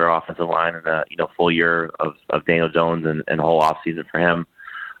with a better offensive line and a full year of Daniel Jones and a whole offseason for him.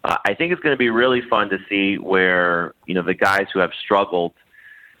 I think it's going to be really fun to see where, the guys who have struggled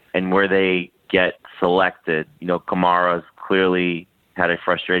and where they get selected. Kamara's clearly had a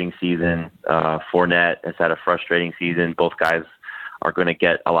frustrating season. Fournette has had a frustrating season. Both guys are going to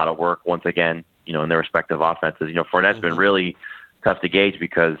get a lot of work once again, in their respective offenses. Fournette's been really tough to gauge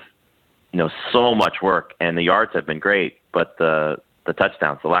because, so much work and the yards have been great, but the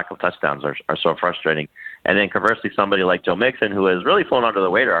touchdowns, the lack of touchdowns are so frustrating. And then conversely, somebody like Joe Mixon, who has really flown under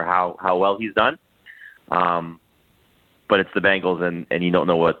the radar how well he's done. But it's the Bengals, and you don't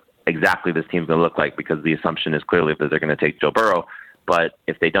know what exactly this team's going to look like because the assumption is clearly that they're going to take Joe Burrow. But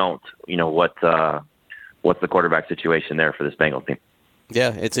if they don't, what's the quarterback situation there for this Bengals team? Yeah,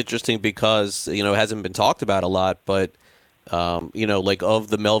 it's interesting because, it hasn't been talked about a lot, but like of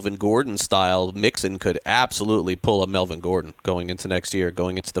the Melvin Gordon style, Mixon could absolutely pull a Melvin Gordon going into next year,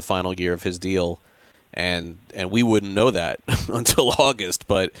 going into the final year of his deal. And we wouldn't know that until August,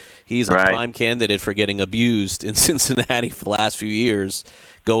 but he's a prime candidate for getting abused in Cincinnati for the last few years,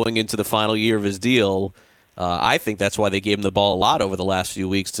 going into the final year of his deal. I think that's why they gave him the ball a lot over the last few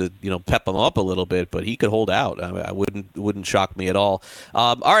weeks to pep him up a little bit, but he could hold out. I wouldn't shock me at all.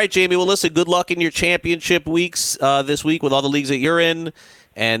 All right, Jamey. Well, listen, good luck in your championship weeks this week with all the leagues that you're in.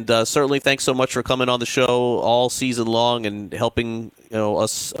 And certainly, thanks so much for coming on the show all season long and helping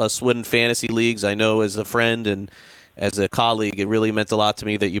us win fantasy leagues. I know as a friend and as a colleague, it really meant a lot to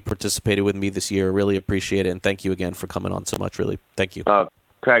me that you participated with me this year. Really appreciate it, and thank you again for coming on so much. Really, thank you.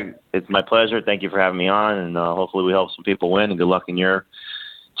 Craig, it's my pleasure. Thank you for having me on, and hopefully we help some people win. And good luck in your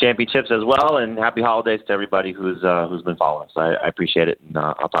championships as well. And happy holidays to everybody who's been following us. I appreciate it, and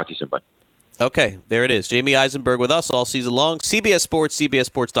I'll talk to you soon, bud. Okay, there it is. Jamey Eisenberg with us all season long. CBS Sports,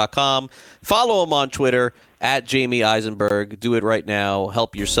 CBSSports.com. Follow him on Twitter, @Jamey Eisenberg. Do it right now.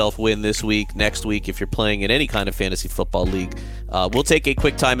 Help yourself win this week, next week, if you're playing in any kind of fantasy football league. We'll take a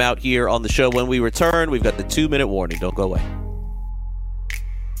quick time out here on the show. When we return, we've got the 2-minute warning. Don't go away.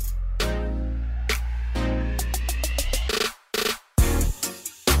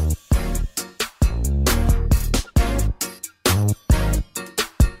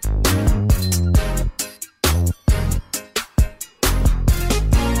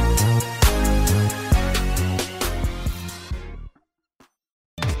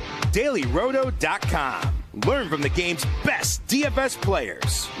 DailyRoto.com. Learn from the game's best DFS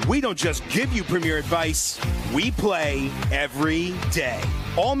players. We don't just give you premier advice, we play every day.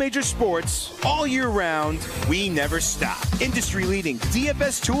 All major sports, all year round, we never stop. Industry-leading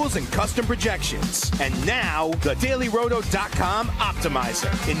DFS tools and custom projections. And now, the DailyRoto.com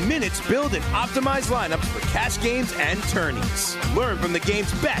Optimizer. In minutes, build and optimize lineups for cash games and tourneys. Learn from the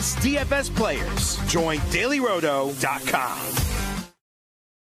game's best DFS players. Join DailyRoto.com.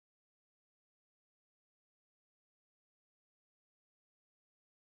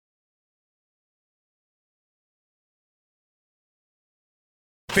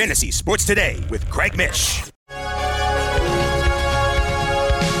 Fantasy Sports Today with Craig Mish.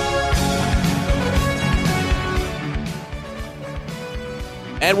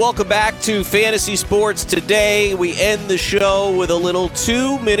 And welcome back to Fantasy Sports Today. We end the show with a little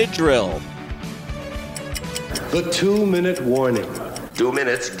 2-minute drill. The 2-minute warning. 2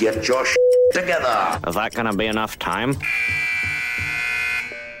 minutes, get your together. Is that going to be enough time?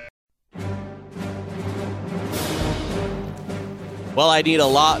 Well, I need a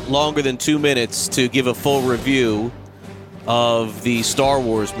lot longer than 2 minutes to give a full review of the Star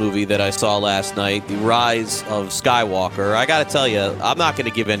Wars movie that I saw last night, The Rise of Skywalker. I got to tell you, I'm not going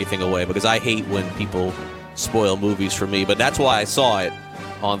to give anything away because I hate when people spoil movies for me, but that's why I saw it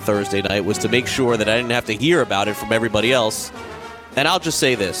on Thursday night, was to make sure that I didn't have to hear about it from everybody else. And I'll just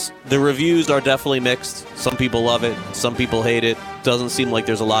say this. The reviews are definitely mixed. Some people love it. Some people hate it. Doesn't seem like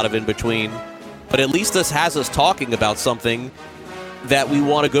there's a lot of in between. But at least this has us talking about something that we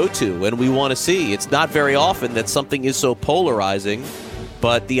want to go to and we want to see. It's not very often that something is so polarizing,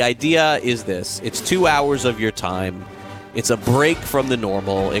 but the idea is this. It's 2 hours of your time. It's a break from the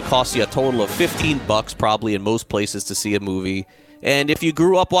normal. It costs you a total of $15 probably in most places to see a movie. And if you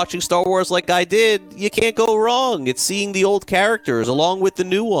grew up watching Star Wars like I did, you can't go wrong. It's seeing the old characters along with the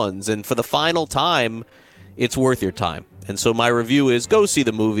new ones. And for the final time, it's worth your time. And so my review is go see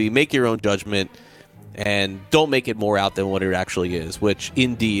the movie, make your own judgment, and don't make it more out than what it actually is, which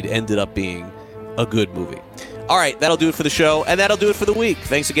indeed ended up being a good movie. All right, that'll do it for the show, and that'll do it for the week.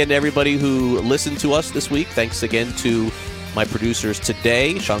 Thanks again to everybody who listened to us this week. Thanks again to my producers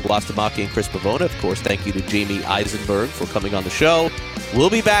today, Sean Guastamacchi and Chris Pavona. Of course, thank you to Jamey Eisenberg for coming on the show. We'll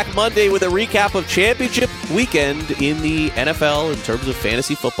be back Monday with a recap of championship weekend in the NFL in terms of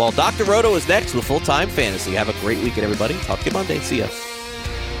fantasy football. Dr. Roto is next with Full-Time Fantasy. Have a great weekend, everybody. Talk to you Monday. See ya.